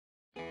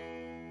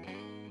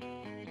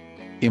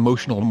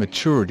Emotional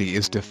maturity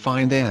is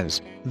defined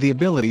as the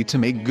ability to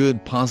make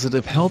good,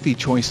 positive, healthy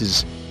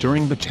choices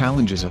during the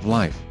challenges of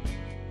life.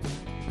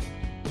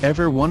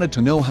 Ever wanted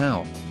to know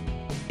how?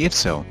 If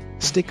so,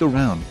 stick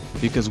around,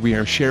 because we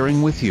are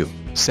sharing with you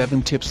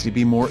 7 tips to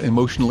be more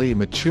emotionally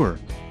mature.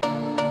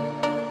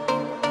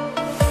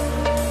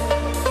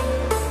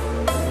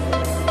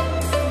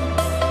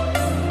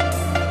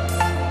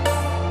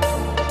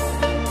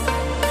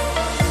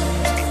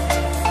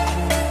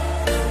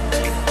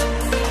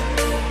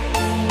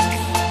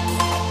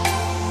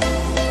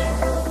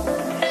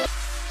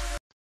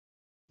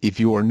 If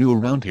you are new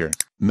around here,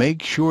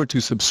 make sure to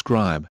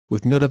subscribe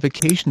with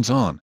notifications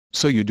on,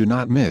 so you do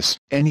not miss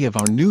any of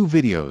our new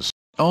videos.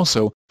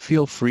 Also,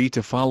 feel free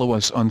to follow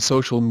us on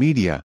social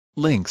media,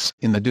 links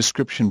in the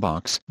description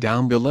box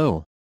down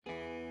below.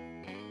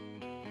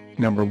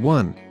 Number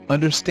 1.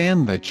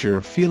 Understand that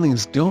your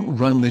feelings don't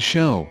run the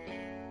show.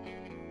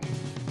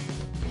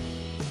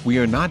 We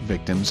are not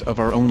victims of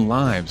our own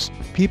lives.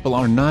 People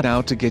are not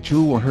out to get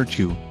you or hurt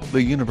you.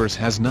 The universe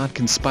has not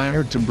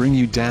conspired to bring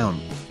you down.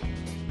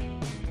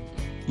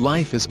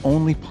 Life is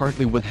only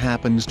partly what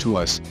happens to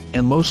us,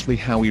 and mostly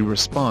how we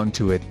respond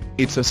to it.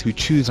 It's us who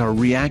choose our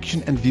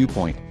reaction and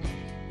viewpoint.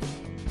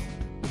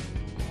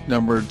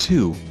 Number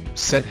 2.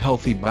 Set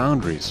healthy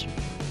boundaries.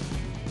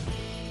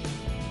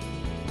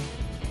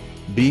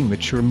 Being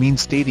mature means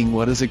stating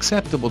what is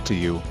acceptable to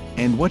you,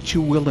 and what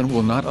you will and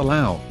will not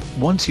allow.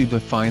 Once you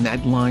define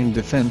that line,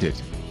 defend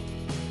it.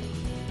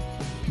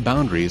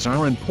 Boundaries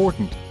are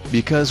important,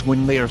 because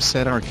when they are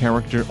set, our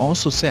character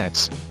also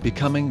sets,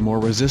 becoming more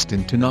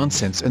resistant to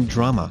nonsense and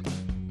drama.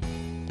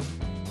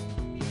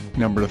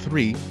 Number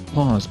 3.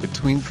 Pause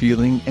between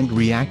feeling and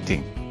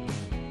reacting.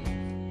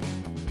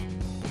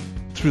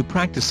 Through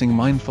practicing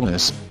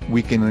mindfulness,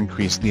 we can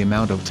increase the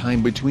amount of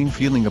time between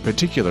feeling a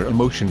particular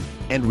emotion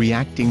and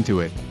reacting to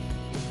it.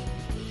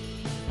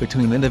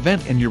 Between an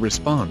event and your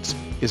response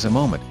is a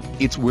moment.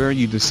 It's where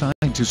you decide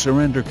to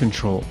surrender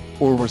control,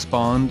 or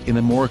respond in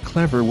a more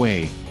clever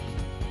way.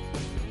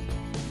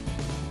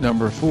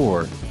 Number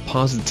 4.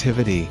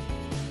 Positivity.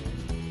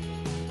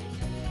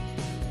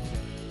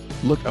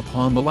 Look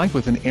upon the life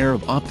with an air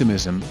of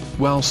optimism,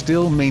 while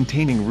still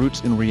maintaining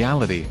roots in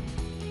reality.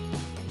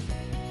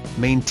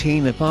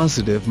 Maintain a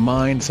positive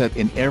mindset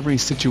in every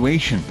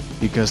situation,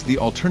 because the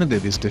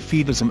alternative is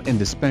defeatism and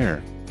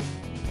despair.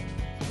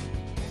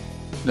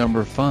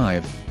 Number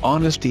 5.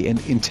 Honesty and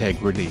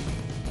integrity.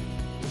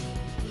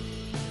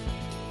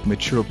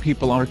 Mature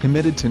people are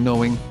committed to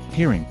knowing,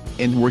 hearing,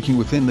 and working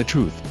within the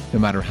truth, no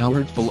matter how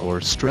hurtful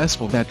or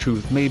stressful that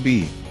truth may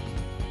be.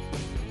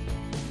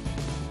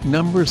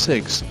 Number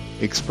 6.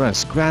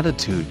 Express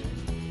gratitude.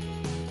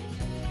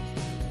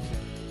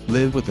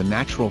 Live with a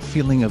natural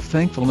feeling of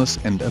thankfulness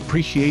and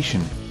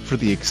appreciation for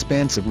the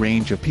expansive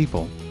range of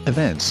people,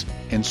 events,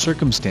 and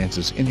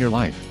circumstances in your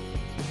life.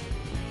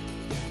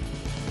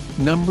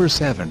 Number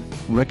 7.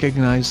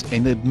 Recognize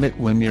and admit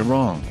when you're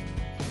wrong.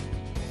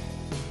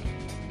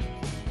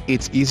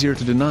 It's easier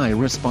to deny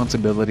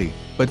responsibility,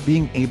 but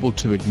being able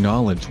to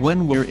acknowledge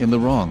when we're in the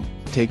wrong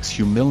takes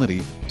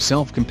humility,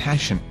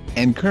 self-compassion,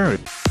 and courage.